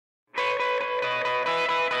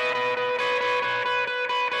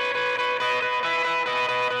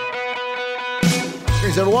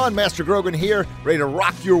Greetings, everyone. Master Grogan here, ready to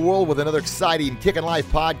rock your world with another exciting Kickin'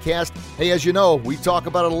 Life podcast. Hey, as you know, we talk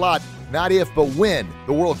about it a lot. Not if, but when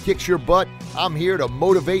the world kicks your butt, I'm here to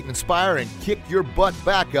motivate, inspire, and kick your butt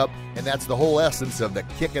back up. And that's the whole essence of the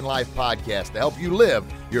Kickin' Life podcast, to help you live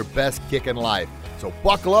your best kickin' life. So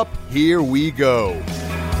buckle up, here we go.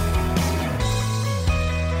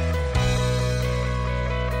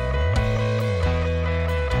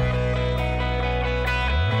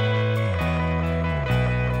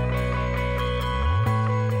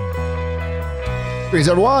 Greetings,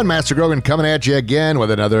 everyone. Master Grogan coming at you again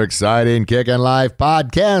with another exciting Kickin' Life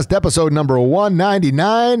podcast. Episode number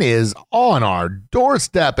 199 is on our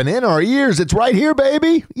doorstep and in our ears. It's right here,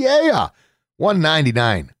 baby. Yeah.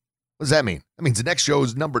 199. What does that mean? That means the next show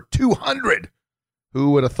is number 200.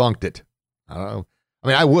 Who would have thunked it? I don't know. I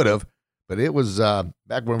mean, I would have, but it was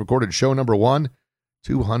back when we recorded show number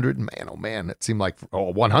 200. Man, oh man, that seemed like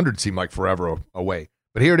 100 seemed like forever away.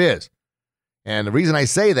 But here it is. And the reason I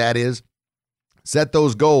say that is set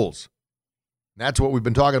those goals. That's what we've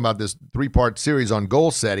been talking about, this 3-part series on goal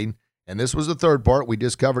setting. And this was the third part we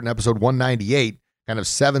just covered in episode 198, kind of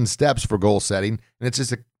 7 steps for goal setting. And it's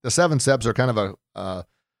just the 7 steps are kind of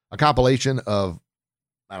a compilation of,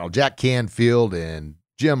 I don't know, Jack Canfield and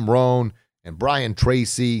Jim Rohn and Brian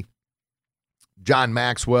Tracy, John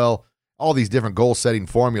Maxwell, all these different goal setting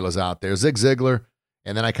formulas out there, Zig Ziglar.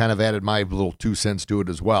 And then I kind of added my little 2 cents to it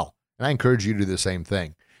as well. And I encourage you to do the same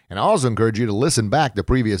thing. And I also encourage you to listen back to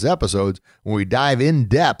previous episodes when we dive in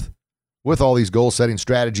depth with all these goal-setting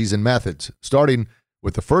strategies and methods. Starting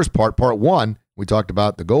with the first part, part 1, we talked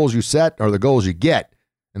about the goals you set are the goals you get.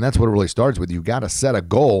 And that's what it really starts with. You've got to set a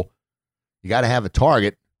goal. You got to have a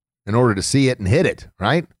target in order to see it and hit it,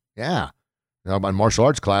 right? Yeah. Now, in martial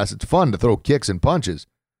arts class, it's fun to throw kicks and punches.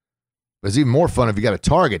 But it's even more fun if you got a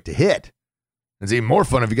target to hit. It's even more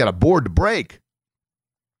fun if you got a board to break.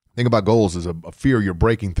 Think about goals as a fear you're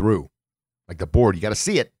breaking through. Like the board, you got to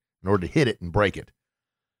see it in order to hit it and break it.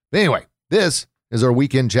 But anyway, this is our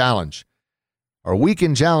weekend challenge. Our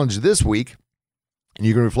weekend challenge this week, and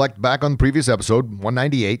you can reflect back on the previous episode,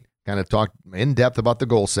 198, kind of talked in depth about the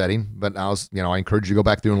goal setting, but I encourage you to go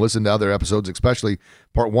back through and listen to other episodes, especially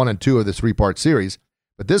part 1 and 2 of this 3-part series.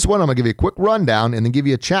 But this one, I'm going to give you a quick rundown and then give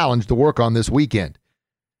you a challenge to work on this weekend.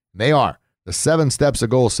 They are the 7 steps of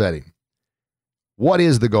goal setting. What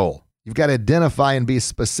is the goal? You've got to identify and be as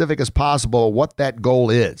specific as possible what that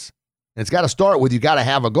goal is. And it's got to start with you got to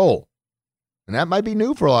have a goal. And that might be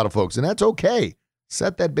new for a lot of folks, and that's okay.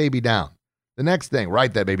 Set that baby down. The next thing,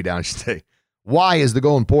 write that baby down, I should say. Why is the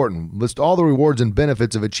goal important? List all the rewards and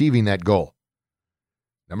benefits of achieving that goal.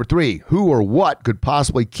 Number 3, who or what could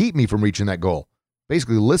possibly keep me from reaching that goal?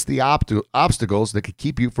 Basically, list the obstacles that could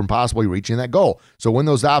keep you from possibly reaching that goal. So when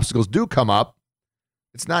those obstacles do come up,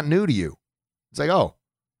 it's not new to you. It's like, oh, all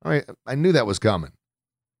right, I knew that was coming.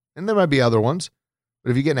 And there might be other ones.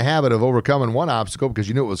 But if you get in a habit of overcoming one obstacle because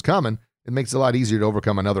you knew it was coming, it makes it a lot easier to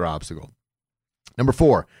overcome another obstacle. Number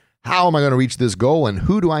 4, how am I going to reach this goal, and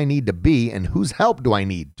who do I need to be, and whose help do I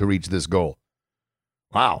need to reach this goal?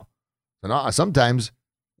 Wow. So sometimes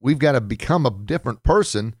we've got to become a different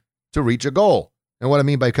person to reach a goal. And what I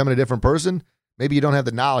mean by becoming a different person, maybe you don't have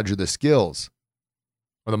the knowledge or the skills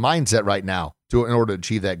or the mindset right now in order to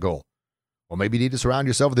achieve that goal. Well, maybe you need to surround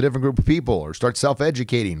yourself with a different group of people or start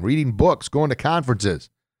self-educating, reading books, going to conferences.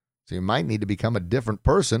 So you might need to become a different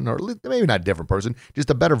person, or maybe not a different person, just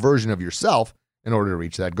a better version of yourself in order to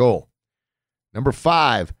reach that goal. Number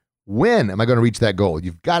 5, when am I going to reach that goal?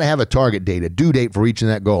 You've got to have a target date, a due date for reaching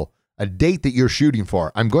that goal, a date that you're shooting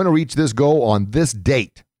for. I'm going to reach this goal on this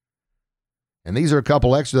date. And these are a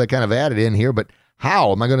couple extra that I kind of added in here, but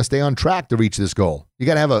how am I going to stay on track to reach this goal? You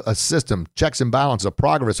got to have a system, checks and balances, a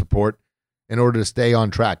progress report, in order to stay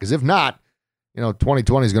on track. Because if not,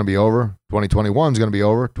 2020 is going to be over, 2021 is going to be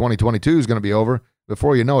over, 2022 is going to be over.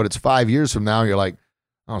 Before you know it, it's 5 years from now, and you're like,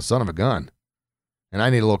 oh, son of a gun. And I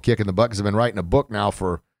need a little kick in the butt because I've been writing a book now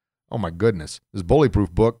for, oh my goodness, this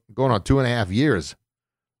Bullyproof book going on 2.5 years.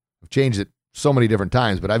 I've changed it so many different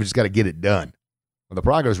times, but I've just got to get it done. Well, the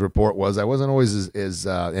progress report was I wasn't always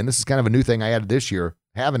and this is kind of a new thing I added this year,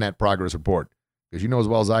 having that progress report. Because you know as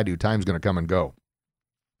well as I do, time's going to come and go.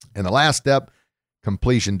 And the last step,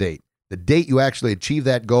 completion date. The date you actually achieve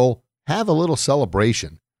that goal, have a little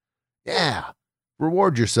celebration. Yeah,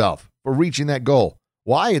 reward yourself for reaching that goal.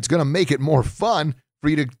 Why? It's going to make it more fun for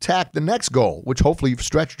you to attack the next goal, which hopefully you've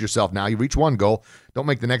stretched yourself now. You reach one goal. Don't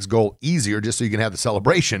make the next goal easier just so you can have the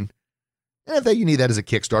celebration. And if you need that as a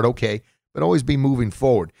kickstart, okay, but always be moving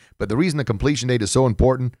forward. But the reason the completion date is so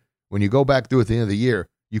important, when you go back through at the end of the year,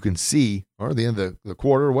 you can see, or the end of the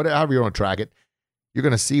quarter, or whatever, however you want to track it, you're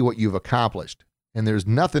going to see what you've accomplished. And there's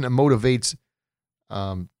nothing that motivates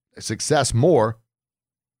success more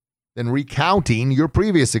than recounting your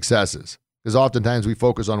previous successes. Because oftentimes we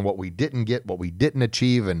focus on what we didn't get, what we didn't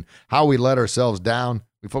achieve, and how we let ourselves down.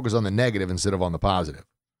 We focus on the negative instead of on the positive.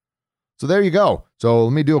 So there you go. So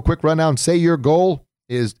let me do a quick rundown. Say your goal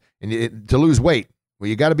is to lose weight. Well,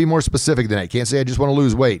 you got to be more specific than that. You can't say, I just want to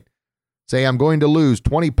lose weight. Say, I'm going to lose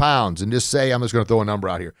 20 pounds, and just say, I'm just going to throw a number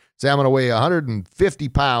out here. Say, I'm going to weigh 150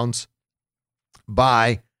 pounds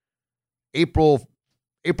by April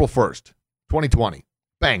 1st, 2020.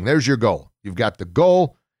 Bang, there's your goal. You've got the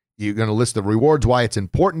goal. You're going to list the rewards, why it's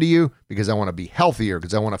important to you, because I want to be healthier,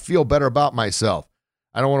 because I want to feel better about myself.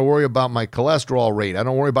 I don't want to worry about my cholesterol rate. I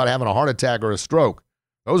don't worry about having a heart attack or a stroke.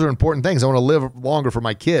 Those are important things. I want to live longer for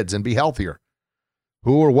my kids and be healthier.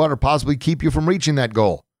 Who or what or possibly keep you from reaching that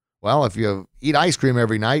goal? Well, if you eat ice cream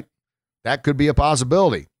every night, that could be a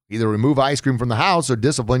possibility. Either remove ice cream from the house or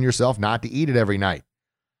discipline yourself not to eat it every night.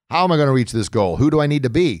 How am I going to reach this goal? Who do I need to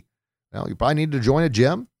be? Well, you probably need to join a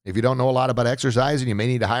gym. If you don't know a lot about exercising, you may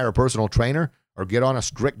need to hire a personal trainer or get on a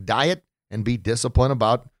strict diet and be disciplined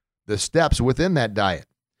about the steps within that diet.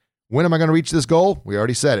 When am I going to reach this goal? We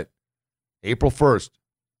already said it. April 1st,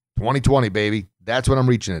 2020, baby. That's when I'm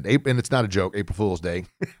reaching it. And it's not a joke, April Fool's Day.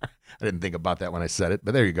 I didn't think about that when I said it,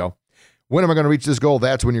 but there you go. When am I going to reach this goal?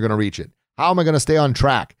 That's when you're going to reach it. How am I going to stay on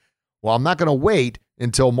track? Well, I'm not going to wait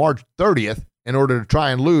until March 30th in order to try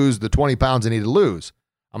and lose the 20 pounds I need to lose.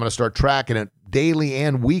 I'm going to start tracking it daily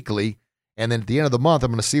and weekly, and then at the end of the month,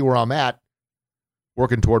 I'm going to see where I'm at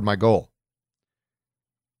working toward my goal.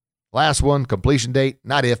 Last one, completion date,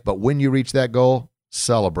 not if, but when you reach that goal,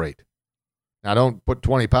 celebrate. Now, don't put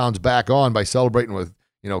 20 pounds back on by celebrating with,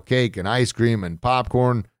 cake and ice cream and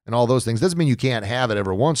popcorn and all those things. Doesn't mean you can't have it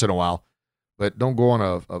every once in a while, but don't go on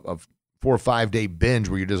a 4 or 5 day binge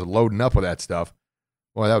where you're just loading up with that stuff.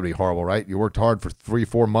 Boy, that would be horrible, right? You worked hard for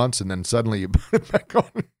 3-4 months, and then suddenly you put it back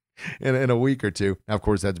on in a week or two. Now, of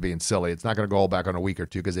course, that's being silly. It's not going to go all back on a week or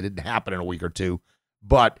two because it didn't happen in a week or two.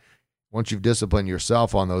 But once you've disciplined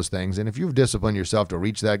yourself on those things, and if you've disciplined yourself to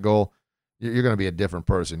reach that goal, you're going to be a different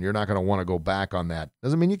person. You're not going to want to go back on that.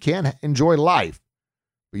 Doesn't mean you can't enjoy life,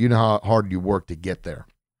 but you know how hard you work to get there.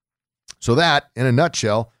 So that, in a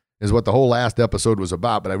nutshell, is what the whole last episode was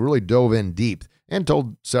about. But I really dove in deep and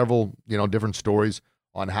told several, different stories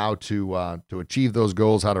on how to achieve those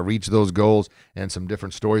goals, how to reach those goals, and some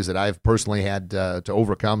different stories that I've personally had to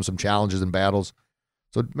overcome some challenges and battles.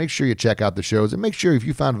 So make sure you check out the shows, and make sure if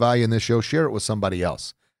you found value in this show, share it with somebody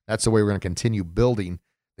else. That's the way we're going to continue building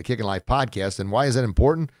the Kickin' Life podcast. And why is that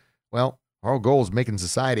important? Well, our goal is making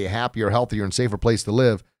society a happier, healthier, and safer place to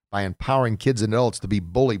live by empowering kids and adults to be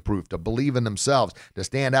bully-proof, to believe in themselves, to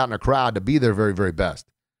stand out in a crowd, to be their very, very best.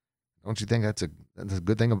 Don't you think that's a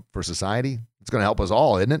good thing for society? It's going to help us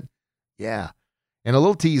all, isn't it? Yeah. And a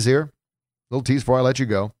little tease here, a little tease before I let you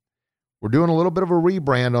go. We're doing a little bit of a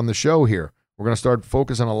rebrand on the show here. We're going to start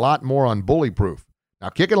focusing a lot more on bully-proof. Now,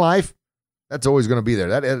 Kickin' Life, that's always going to be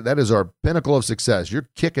there. That is our pinnacle of success. You're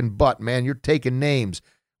kicking butt, man. You're taking names.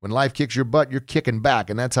 When life kicks your butt, you're kicking back,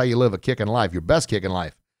 and that's how you live a kickin' life, your best kickin'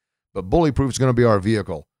 life. But bully-proof is going to be our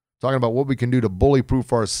vehicle. Talking about what we can do to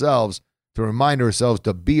bully-proof ourselves, to remind ourselves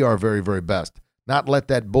to be our very, very best. Not let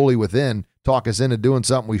that bully within talk us into doing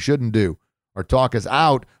something we shouldn't do, or talk us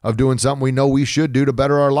out of doing something we know we should do to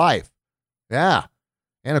better our life. Yeah.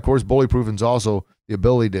 And, of course, bully-proofing is also the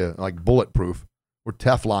ability to, bulletproof. We're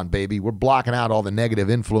Teflon, baby. We're blocking out all the negative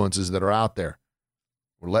influences that are out there.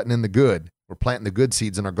 We're letting in the good. We're planting the good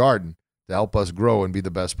seeds in our garden to help us grow and be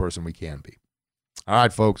the best person we can be. All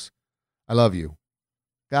right, folks. I love you.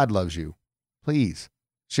 God loves you. Please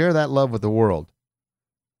share that love with the world.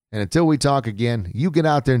 And until we talk again, you get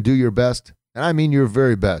out there and do your best. And I mean your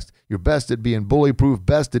very best. Your best at being bully-proof,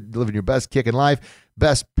 best at living your best kicking life,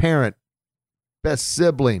 best parent, best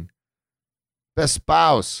sibling, best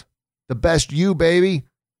spouse, the best you, baby.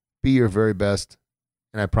 Be your very best,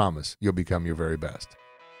 and I promise you'll become your very best.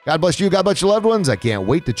 God bless you. God bless your loved ones. I can't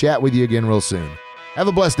wait to chat with you again real soon. Have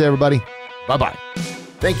a blessed day, everybody. Bye-bye.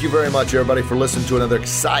 Thank you very much, everybody, for listening to another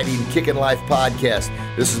exciting Kickin' Life podcast.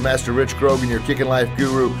 This is Master Rich Grogan, your Kickin' Life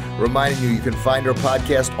guru, reminding you can find our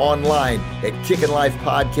podcast online at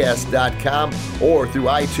kickinlifepodcast.com or through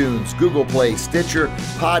iTunes, Google Play, Stitcher,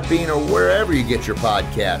 Podbean, or wherever you get your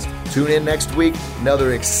podcast. Tune in next week.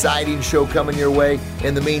 Another exciting show coming your way.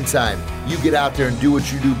 In the meantime, you get out there and do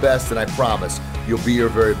what you do best, and I promise you'll be your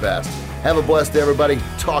very best. Have a blessed day, everybody.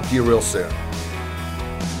 Talk to you real soon.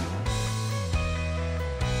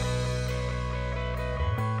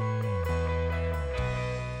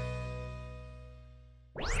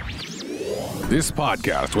 This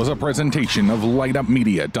podcast was a presentation of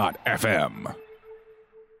LightUpMedia.fm.